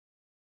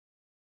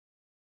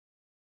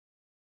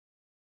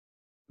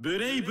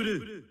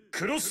BlazBlue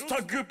Cross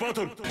Tag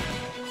Battle.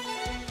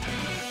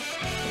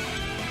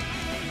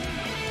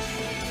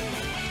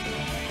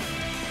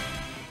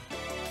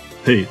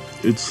 Hey,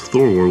 it's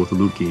TH0R WAR with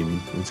Loot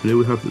Gaming, and today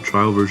we have the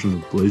trial version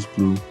of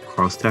BlazBlue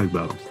Cross Tag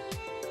Battle.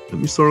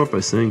 Let me start off by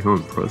saying how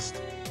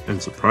impressed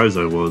and surprised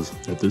I was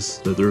that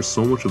there is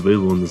so much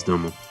available in this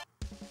demo.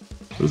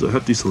 There's a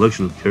hefty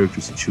selection of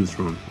characters to choose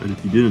from, and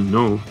if you didn't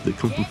know, they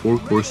come from 4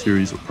 core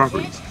series of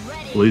properties: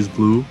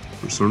 BlazBlue,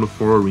 Persona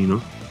 4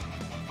 Arena,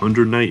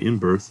 Under Night in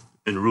Birth,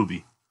 and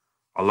Ruby.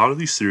 A lot of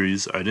these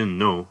series I didn't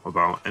know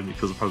about, and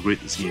because of how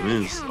great this game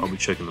is, I'll be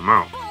checking them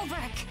out.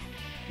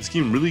 This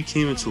game really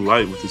came into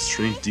light with its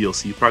strange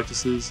DLC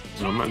practices,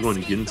 and I'm not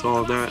going to get into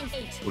all of that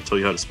or tell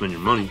you how to spend your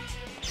money.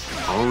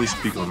 I'll only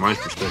speak on my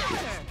perspective.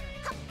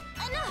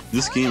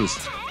 This game is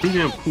pretty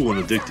damn cool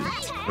and addicting.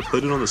 I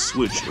played it on the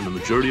Switch, and the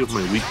majority of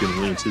my weekend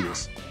went into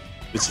this.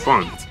 It's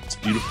fun, it's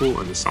beautiful,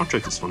 and the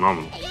soundtrack is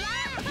phenomenal.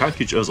 The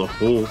package as a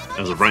whole,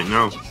 as of right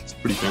now, is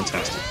pretty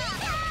fantastic.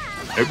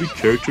 Every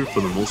character, for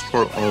the most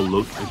part, all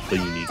look and play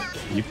unique,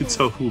 and you can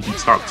tell who will be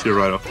top tier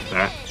right off the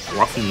bat.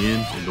 Walking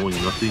in and knowing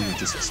nothing and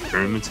just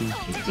experimenting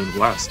has been a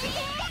blast.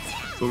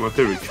 Some of my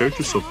favorite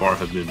characters so far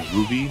have been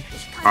Ruby,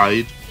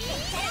 Hyde,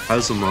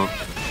 Hazama,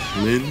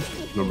 Lynn,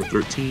 number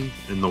 13,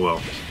 and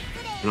Noelle.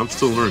 And I'm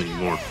still learning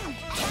more.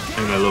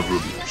 And I love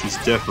Ruby, she's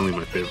definitely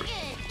my favorite.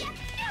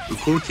 The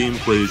core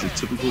gameplay is your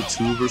typical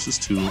 2 vs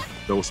 2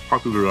 that was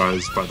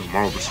popularized by the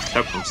Marvel vs.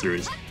 Capcom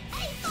series.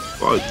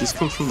 But this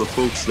comes from the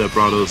folks that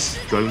brought us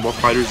Dragon Ball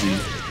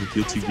FighterZ and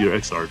Guilty Gear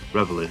Xrd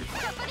Revelator.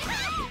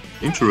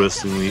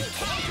 Interestingly,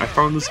 I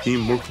found this game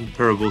more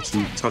comparable to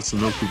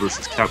Tatsunoko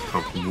vs.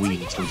 Capcom from Wii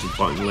in terms of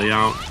button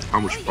layout and how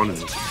much fun it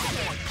is.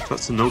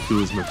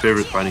 Tatsunoko is my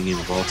favorite fighting game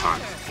of all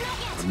time.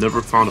 I've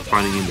never found a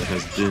fighting game that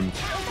has been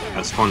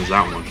as fun as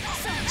that one,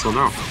 until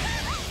now.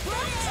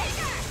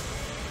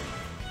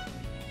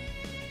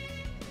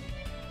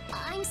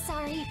 I'm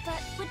sorry,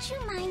 but would you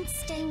mind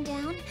staying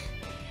down?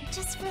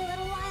 Just for a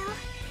little while?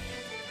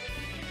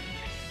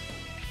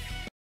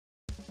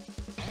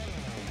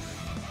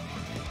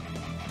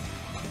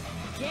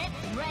 Get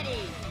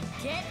ready!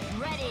 Get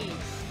ready!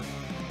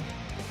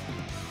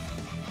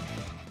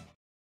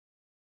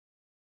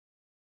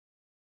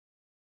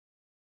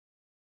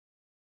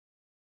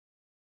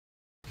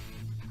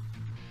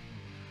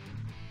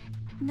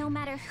 No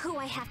matter who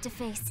I have to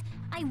face,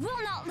 I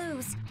will not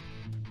lose!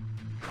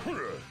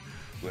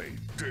 They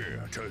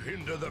dare to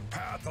hinder the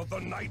path of the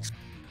knights.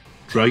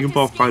 Dragon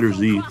Ball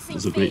FighterZ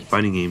is a great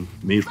fighting game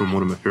made from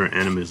one of my favorite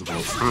animes of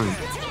all time,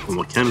 but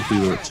mechanically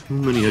there are too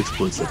many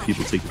exploits that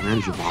people take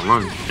advantage of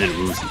online, and it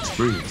ruins the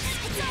experience.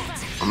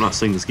 I'm not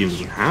saying this game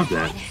doesn't have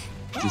that,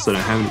 just that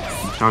I haven't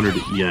encountered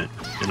it yet,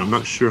 and I'm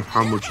not sure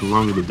how much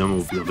longer the demo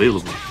will be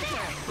available,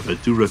 but I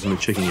do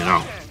recommend checking it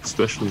out,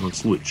 especially on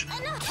Switch.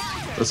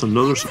 That's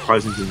another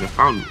surprising thing I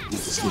found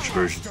with the Switch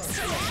version.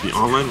 The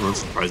online runs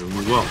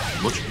surprisingly well,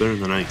 much better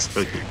than I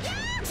expected.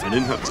 I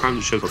didn't have time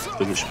to check out the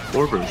PlayStation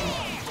 4 version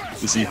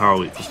to see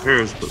how it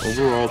compares, but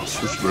overall the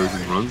Switch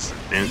version runs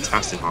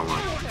fantastic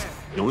online.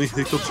 The only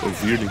hiccups or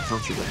weird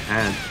encounters I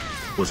had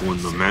was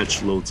when the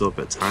match loads up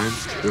at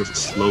times, there's a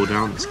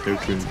slowdown as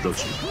character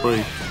introduction to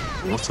play,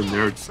 and once the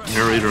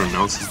narrator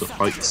announces the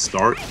fight to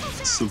start,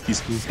 it's silky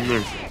smooth from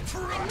there.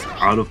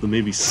 Out of the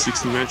maybe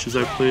 60 matches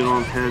I played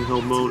on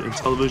handheld mode and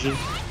television,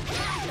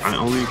 I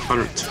only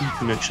encountered 2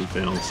 connection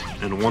fails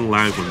and 1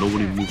 lag where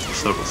nobody moves for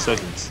several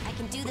seconds.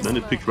 But then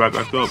it picked right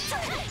back up.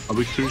 I'll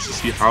be curious to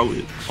see how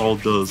it all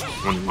does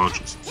when it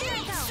launches.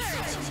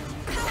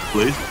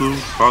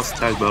 BlazBlue Cross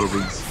Tag Battle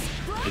brings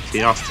a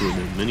chaos to it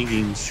that many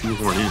games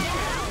shoehorn in,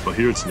 but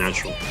here it's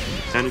natural.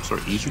 The mechanics are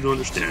easy to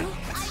understand,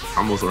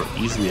 combos are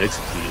easily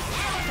executed,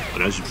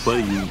 but as you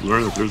play you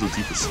learn that there's a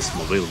deeper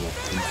system available,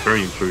 and it's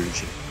very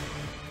encouraging.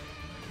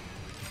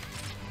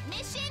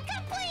 Mission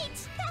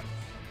complete!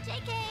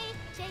 JK,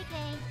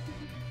 JK.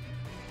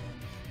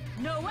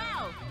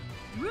 Noelle!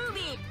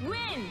 Ruby,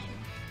 win!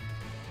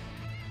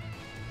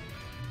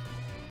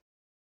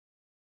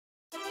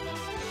 The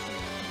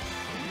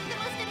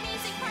most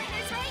amazing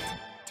partners, right?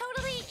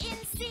 Totally in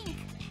sync.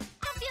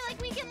 I feel like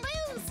we can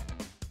lose.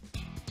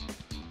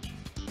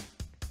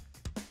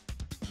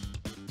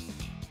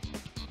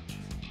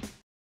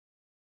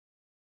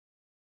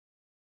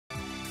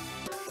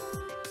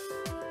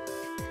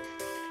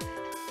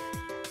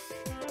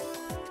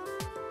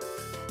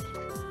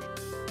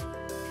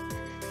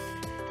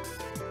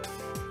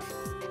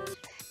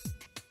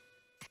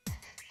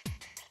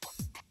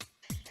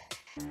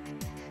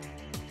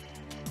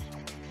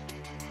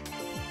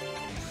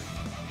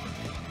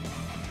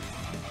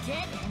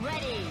 Get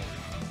ready!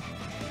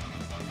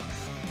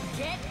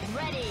 Get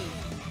ready!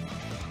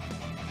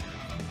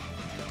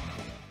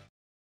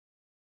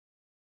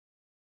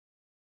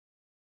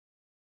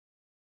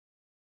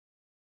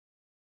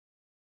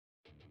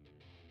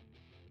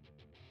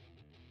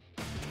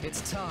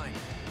 It's time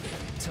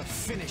to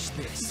finish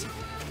this.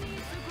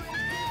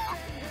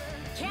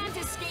 Can't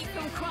escape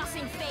from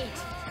crossing fate!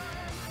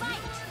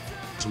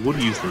 Fight! So what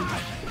do you think?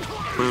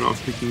 Plan on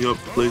picking up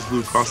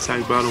BlazBlue Cross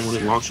Tag Battle when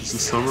it launches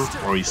this summer,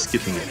 or are you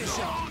skipping it?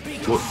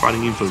 What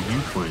fighting games are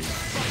you playing?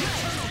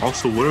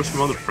 Also, what are some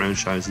other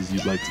franchises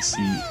you'd like to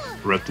see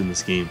repped in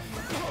this game?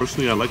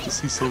 Personally, I'd like to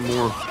see some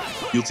more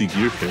Guilty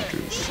Gear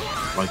characters,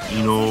 like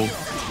Eno,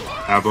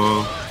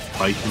 Abba,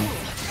 Viking.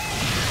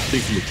 I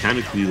think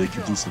mechanically they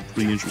could do some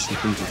pretty interesting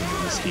things with them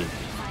in this game.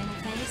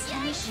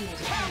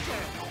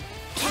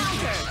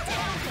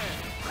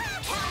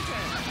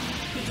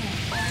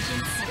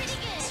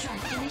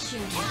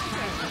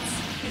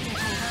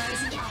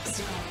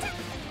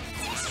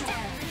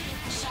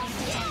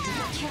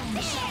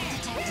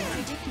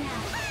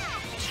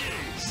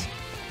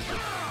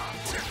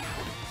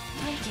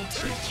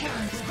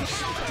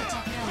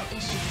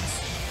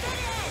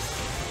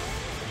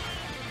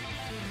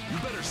 You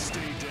better stay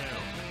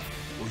down,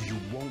 or you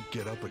won't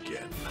get up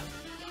again.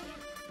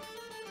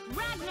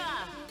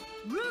 Ragnar!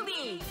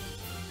 Ruby!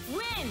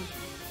 Win!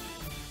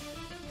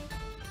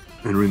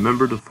 And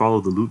remember to follow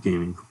the Loot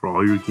Gaming for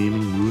all your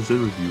gaming news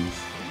and reviews.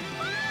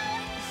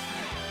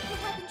 The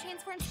weapon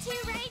transforms too,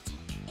 right?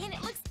 And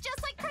it looks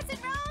just like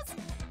Crescent Rose?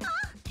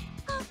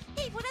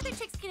 Hey, what other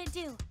trick's gonna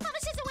do? How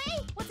much is it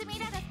weigh? What's it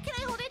made out of? Can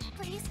I hold it?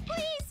 Please,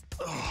 please?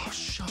 Oh,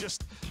 shut.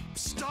 Just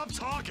stop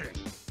talking.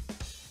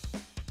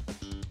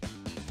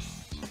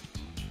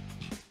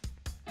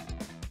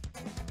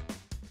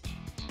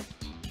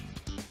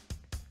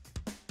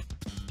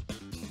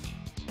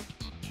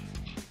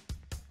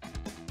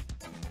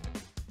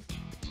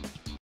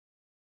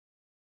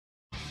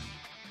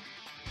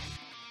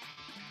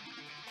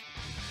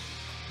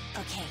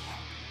 Okay,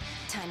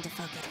 time to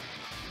focus.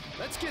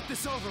 Let's get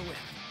this over with.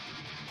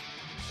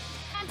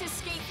 Can't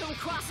escape from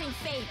crossing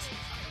fate.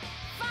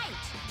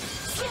 Fight!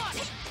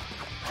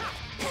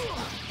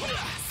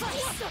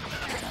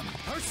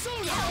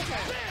 Persona!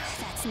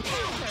 That's Up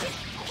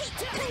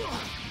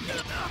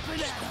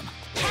and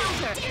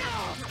at him!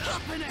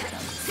 Up and at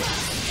him!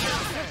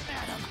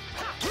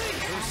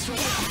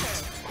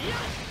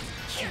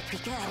 You're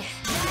pretty good.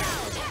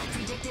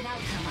 Predicted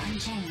outcome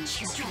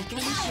unchanged. Strike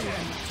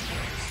initiating.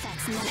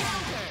 That's no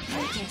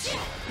breakage.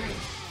 Break.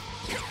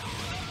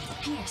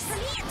 Pierce.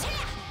 Breakage.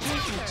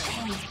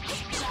 Hang.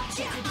 Shock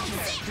to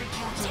breakage.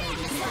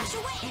 Recalculating.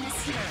 In a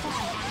sphere.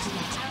 Fall.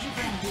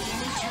 Activate.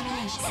 Beginning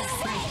termination.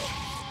 Break.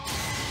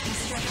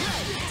 Destruction.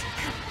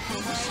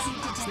 Polarizing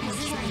detected.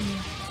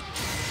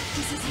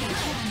 Disappear.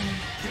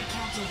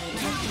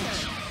 Recalculating.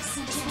 Breakage.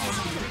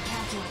 Synthesizing.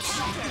 Recalculate.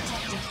 Shock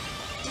detected.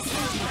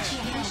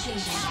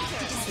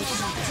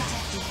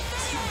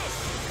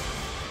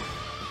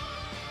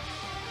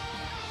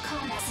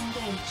 Combat's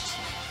engaged.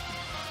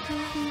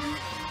 Ragnar,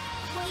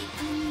 wait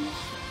on me.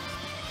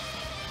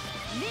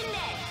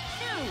 Minute!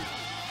 2!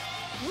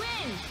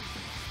 Win!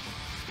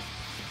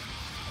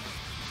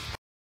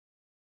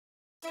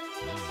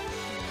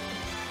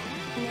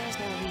 There's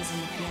no reason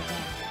to feel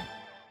down.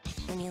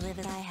 When you live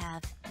as I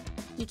have,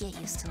 you get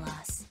used to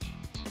loss.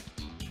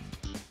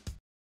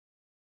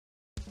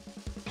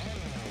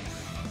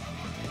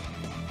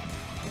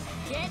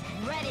 Get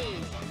ready!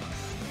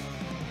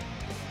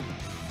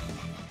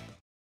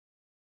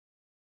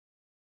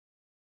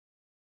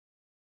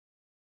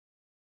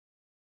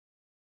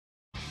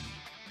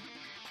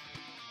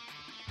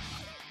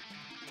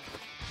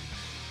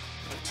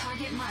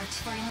 Target marked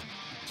for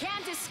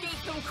Can't escape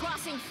from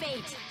crossing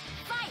fate.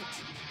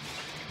 Fight!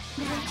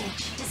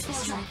 breakage.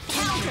 Disposal.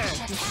 Counter!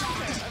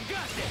 I've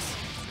got this!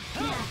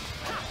 Now.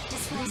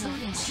 Disposal.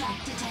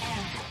 Strike to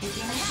error.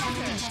 Beginning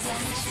termination.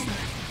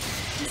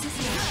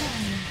 Disappear.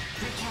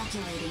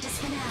 Recalculating.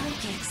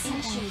 Breakage.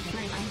 Initiated.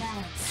 Break.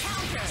 Unbalance.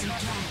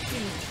 Subtract.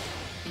 Field.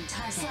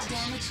 Target.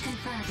 Damage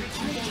confirmed.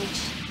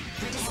 Engage.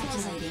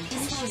 Recalculating.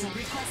 Disposal.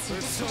 Requested.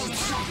 Disposal.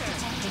 Strike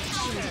detected.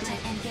 Shield.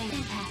 Engage.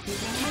 Impact.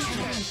 Beginning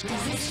termination.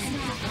 Position.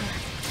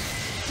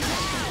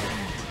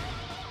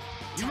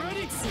 You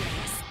ready?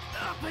 Serious.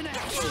 Up and at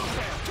him!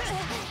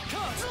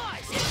 Come!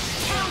 Slice!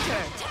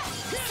 Counter!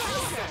 This is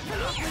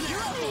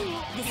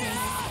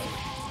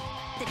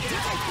the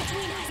difference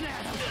between us.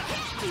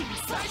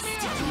 Side me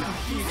up!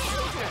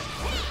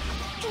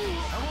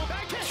 I won't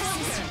back this!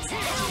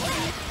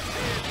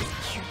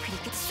 You're pretty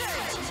good.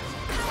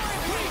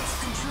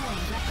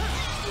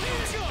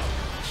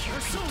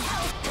 Persona!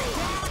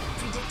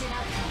 Predicted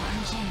outcome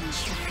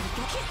unchanged. You're pretty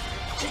good.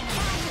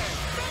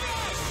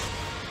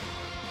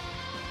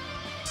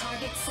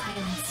 Target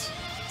silenced.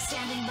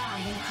 Standing by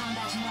in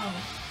combat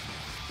mode.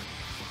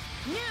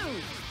 You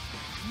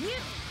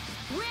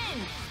win!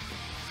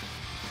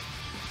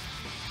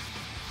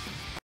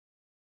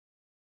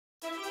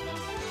 I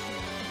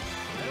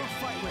don't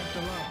fight ranked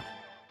alone.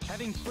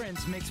 Having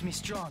friends makes me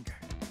stronger.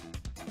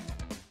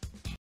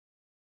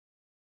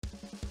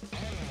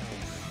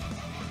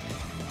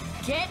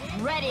 Get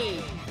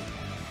ready!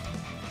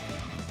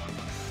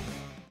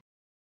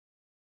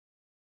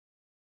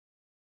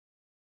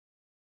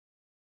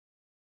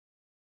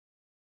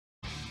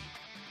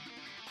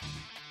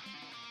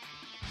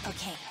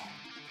 Okay.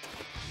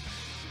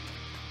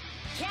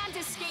 Can't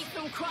escape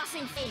from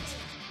crossing fate.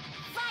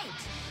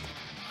 Fight!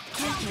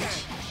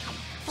 Linkage.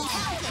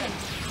 Fire kick.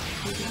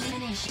 With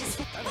elimination.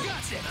 I've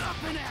got it!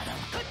 Up and at him!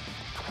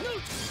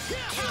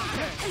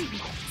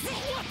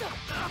 What the?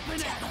 Up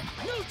and at him!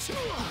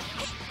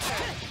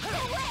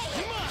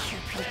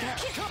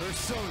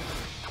 Persona!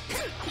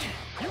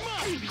 You're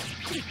mine!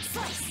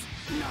 Slice.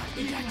 Not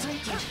Begin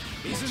linkage.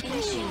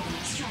 Initiating.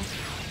 Strike.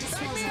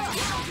 Disposal.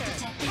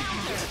 Detect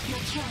impact.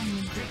 You're killing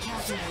me.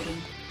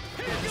 Recalculating.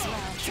 Might as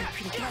well. You're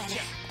pretty good.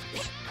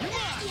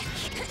 Alright!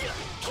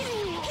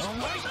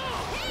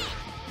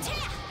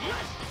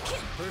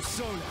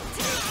 Persona!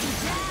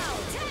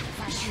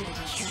 Frustrated.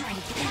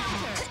 Strike.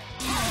 Impact.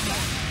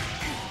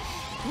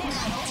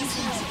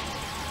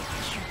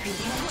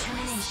 Begin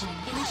termination.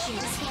 Initiate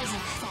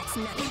disposal. That's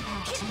not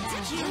impact.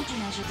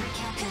 Countermeasure.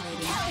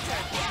 Recalculating.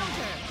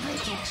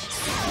 Linkage.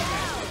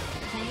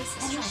 Phase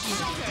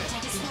initiate.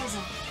 Detect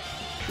disposal.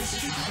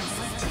 Restrictions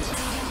lifted.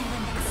 Reading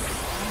limits.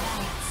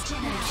 Imbalance.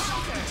 Generate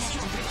shock.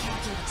 Detect.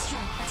 Recalculate.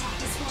 Strike. Attack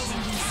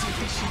disposal.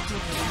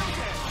 Recalculating.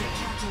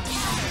 Recalculating.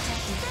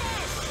 Detected.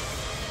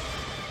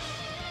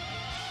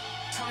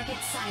 Target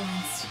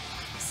silenced.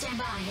 Stand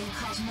by in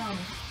cult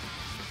mode.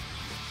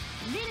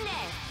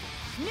 Vinne!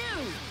 Nu!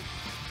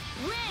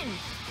 Win!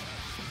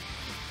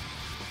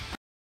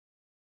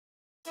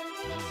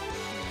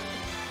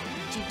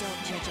 You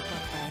don't judge a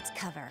book by its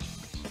cover.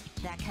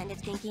 That kind of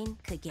thinking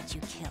could get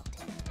you killed.